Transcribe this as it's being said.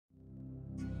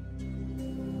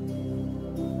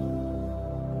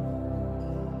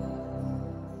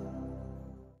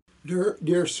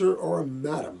Dear Sir or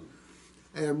Madam,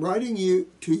 I am writing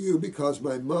to you because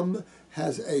my mom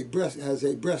has a breast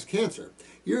cancer.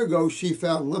 A year ago, she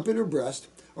found a lump in her breast.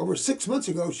 Over 6 months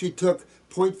ago, she took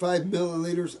 0.5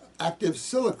 milliliters active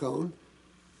silicone,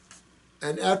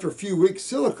 and after a few weeks,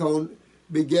 silicone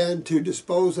began to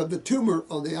dispose of the tumor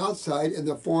on the outside in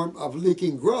the form of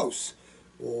leaking growths.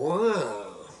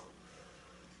 Wow.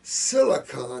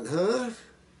 Silicone, huh?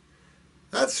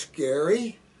 That's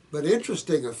scary, but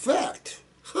interesting effect.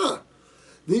 Huh.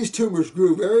 These tumors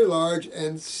grew very large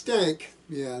and stank.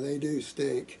 Yeah, they do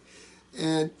stink.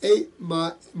 And ate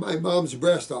my mom's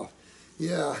breast off.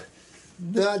 Yeah,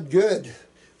 not good.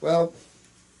 Well,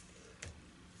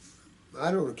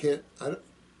 I don't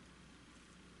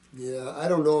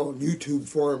know on YouTube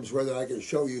forums whether I can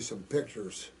show you some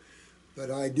pictures, but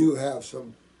I do have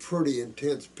some pretty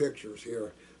intense pictures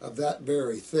here of that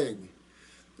very thing.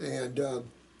 And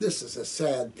this is a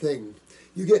sad thing.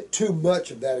 You get too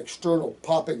much of that external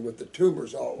popping with the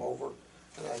tumors all over.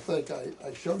 And I think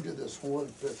I showed you this one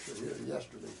picture here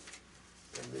yesterday.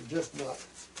 And these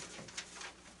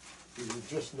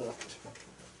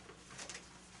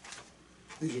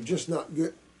are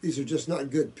just not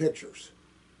good pictures.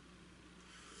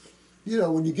 You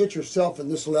know, when you get yourself in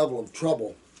this level of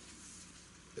trouble,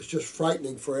 it's just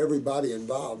frightening for everybody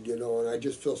involved, you know, and I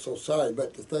just feel so sorry.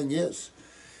 But the thing is,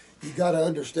 you got to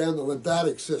understand the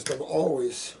lymphatic system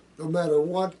always, no matter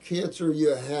what cancer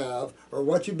you have or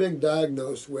what you've been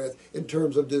diagnosed with in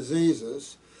terms of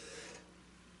diseases.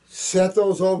 Set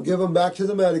those home, give them back to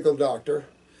the medical doctor,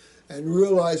 and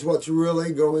realize what's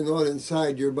really going on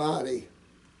inside your body.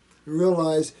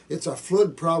 Realize it's a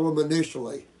fluid problem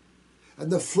initially.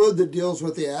 And the fluid that deals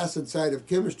with the acid side of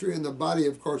chemistry in the body,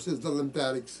 of course, is the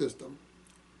lymphatic system.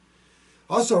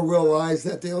 Also realize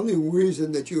that the only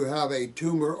reason that you have a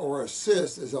tumor or a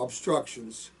cyst is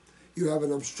obstructions. You have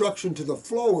an obstruction to the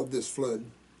flow of this fluid.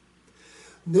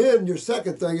 Then your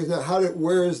second thing is now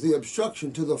where is the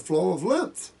obstruction to the flow of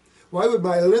lymph? Why would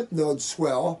my lymph nodes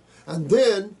swell and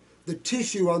then the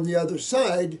tissue on the other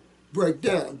side break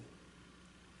down?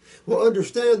 Well,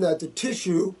 understand that the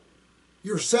tissue,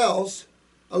 your cells,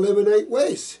 eliminate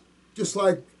waste, just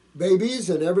like babies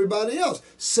and everybody else.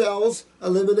 Cells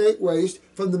eliminate waste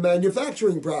from the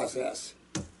manufacturing process.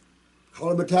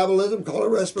 Call it metabolism, call it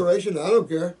respiration, I don't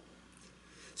care.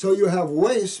 So you have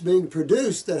waste being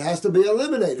produced that has to be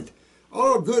eliminated.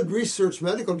 All good research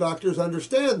medical doctors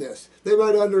understand this. They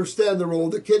might understand the role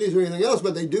of the kidneys or anything else,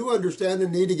 but they do understand the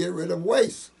need to get rid of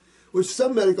waste, which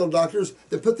some medical doctors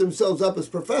that put themselves up as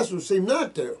professors seem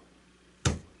not to.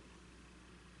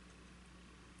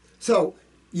 So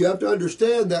you have to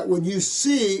understand that when you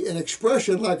see an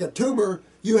expression like a tumor,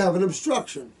 you have an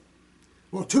obstruction.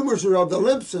 Well, tumors are of the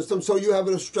lymph system, so you have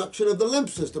an obstruction of the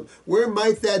lymph system. Where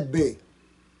might that be?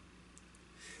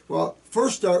 Well,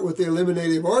 first start with the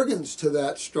eliminative organs to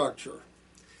that structure.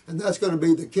 And that's going to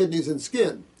be the kidneys and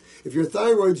skin. If your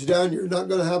thyroid's down, you're not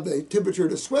going to have the temperature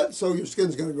to sweat, so your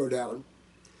skin's going to go down.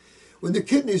 When the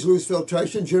kidneys lose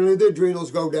filtration, generally the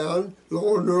adrenals go down,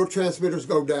 lower neurotransmitters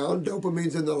go down,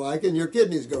 dopamines and the like, and your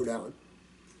kidneys go down.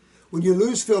 When you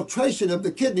lose filtration of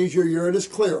the kidneys, your urine is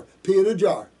clear. Pee in a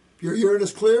jar. If your urine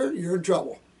is clear, you're in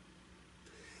trouble.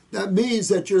 That means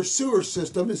that your sewer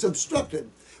system is obstructed.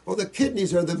 Well, the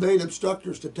kidneys are the main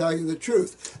obstructors, to tell you the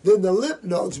truth. Then the lymph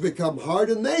nodes become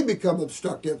hard and they become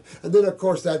obstructive. And then, of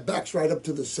course, that backs right up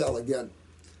to the cell again.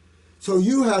 So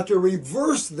you have to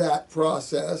reverse that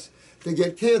process to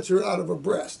get cancer out of a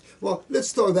breast. Well,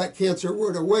 let's throw that cancer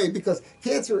word away because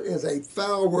cancer is a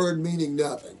foul word meaning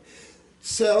nothing.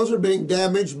 Cells are being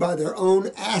damaged by their own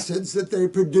acids that they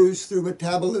produce through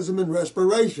metabolism and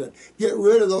respiration. Get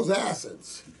rid of those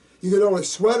acids. You can only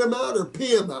sweat them out or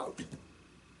pee them out.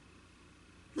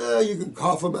 You can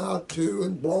cough them out too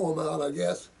and blow them out, I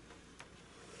guess.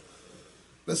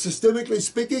 But systemically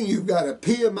speaking, you've got to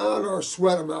pee them out or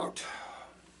sweat them out.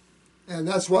 And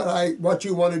that's what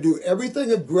you want to do.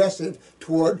 Everything aggressive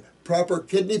toward proper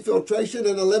kidney filtration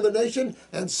and elimination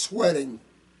and sweating.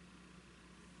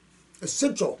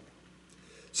 Essential.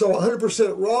 So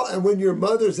 100% raw, and when your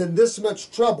mother's in this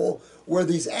much trouble where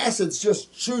these acids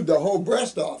just chewed the whole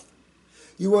breast off,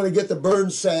 you want to get the burn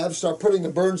salve, start putting the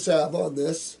burn salve on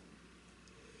this,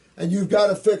 and you've got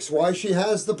to fix why she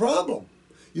has the problem.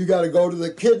 You got to go to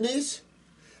the kidneys,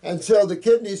 until the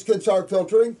kidneys can start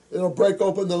filtering. It'll break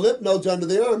open the lymph nodes under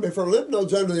the arm. If her lymph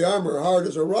nodes under the arm are hard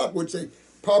as a rock, which they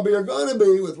probably are going to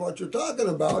be with what you're talking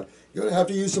about, you're going to have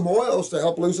to use some oils to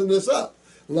help loosen this up.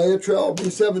 Laetrile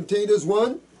B17 is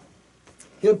one.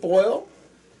 Hemp oil,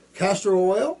 castor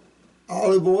oil,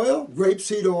 olive oil,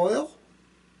 grapeseed oil.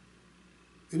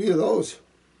 Any of those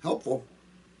helpful.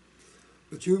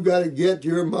 But you've got to get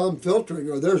your mom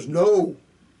filtering, or there's nothing.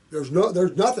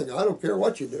 I don't care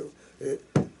what you do.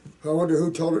 I wonder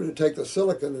who told her to take the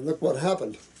silicone, and look what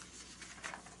happened.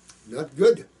 Not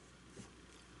good.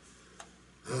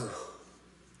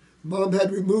 Mom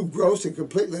had removed growths and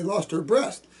completely lost her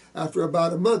breast. After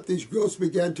about a month, these growths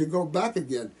began to go back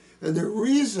again. And the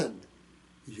reason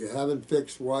is you haven't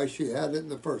fixed why she had it in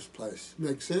the first place.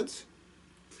 Make sense?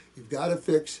 You've got to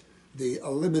fix the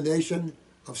elimination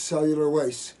of cellular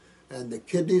waste. And the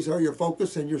kidneys are your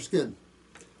focus, and your skin,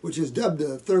 which is dubbed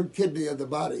the third kidney of the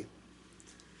body.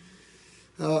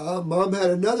 Mom had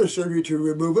another surgery to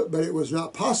remove it, but it was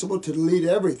not possible to delete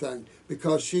everything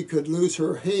because she could lose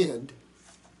her hand.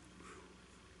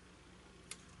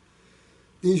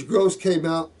 These growths came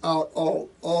out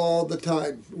all the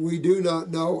time. We do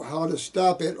not know how to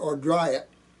stop it or dry it.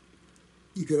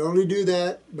 You can only do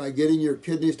that by getting your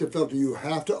kidneys to filter. You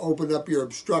have to open up your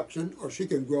obstruction, or she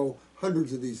can grow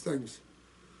hundreds of these things.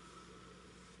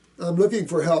 I'm looking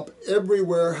for help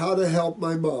everywhere how to help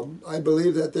my mom. I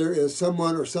believe that there is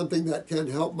someone or something that can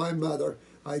help my mother.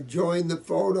 I joined the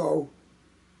photo.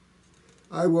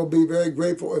 I will be very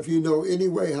grateful if you know any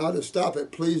way how to stop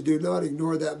it. Please do not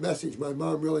ignore that message. My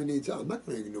mom really needs help. I'm not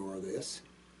going to ignore this.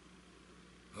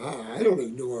 I don't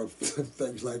ignore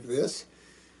things like this.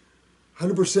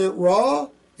 100% raw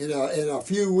in a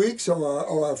few weeks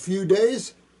or a few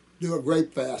days. Do a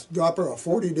grape fast. Drop her a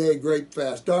 40-day grape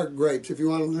fast. Dark grapes. If you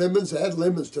want lemons, add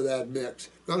lemons to that mix.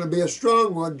 Going to be a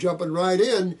strong one jumping right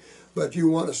in. But if you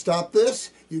want to stop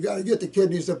this, you got to get the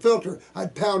kidneys to filter.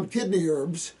 I'd pound kidney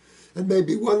herbs and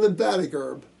maybe one lymphatic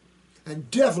herb.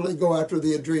 And definitely go after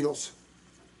the adrenals.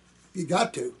 You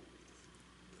got to.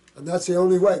 And that's the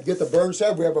only way. Get the burn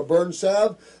salve. We have a burn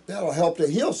salve. That'll help to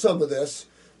heal some of this.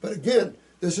 But again,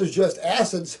 this is just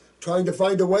acids trying to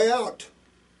find a way out.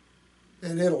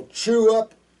 And it'll chew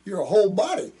up your whole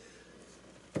body.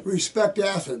 Respect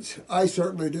acids. I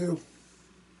certainly do.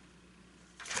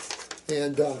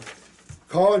 And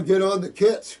call and get on the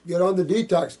kits. Get on the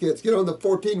detox kits. Get on the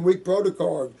 14-week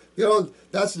protocol. Get on.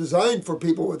 That's designed for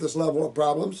people with this level of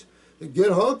problems. And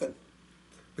get honking.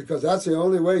 Because that's the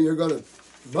only way you're going to,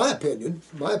 my opinion,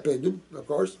 of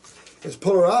course, is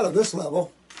pull her out of this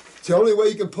level. It's the only way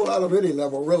you can pull out of any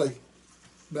level, really.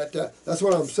 But that's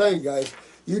what I'm saying, guys.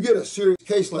 You get a serious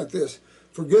case like this,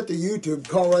 forget the YouTube,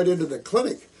 call right into the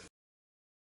clinic.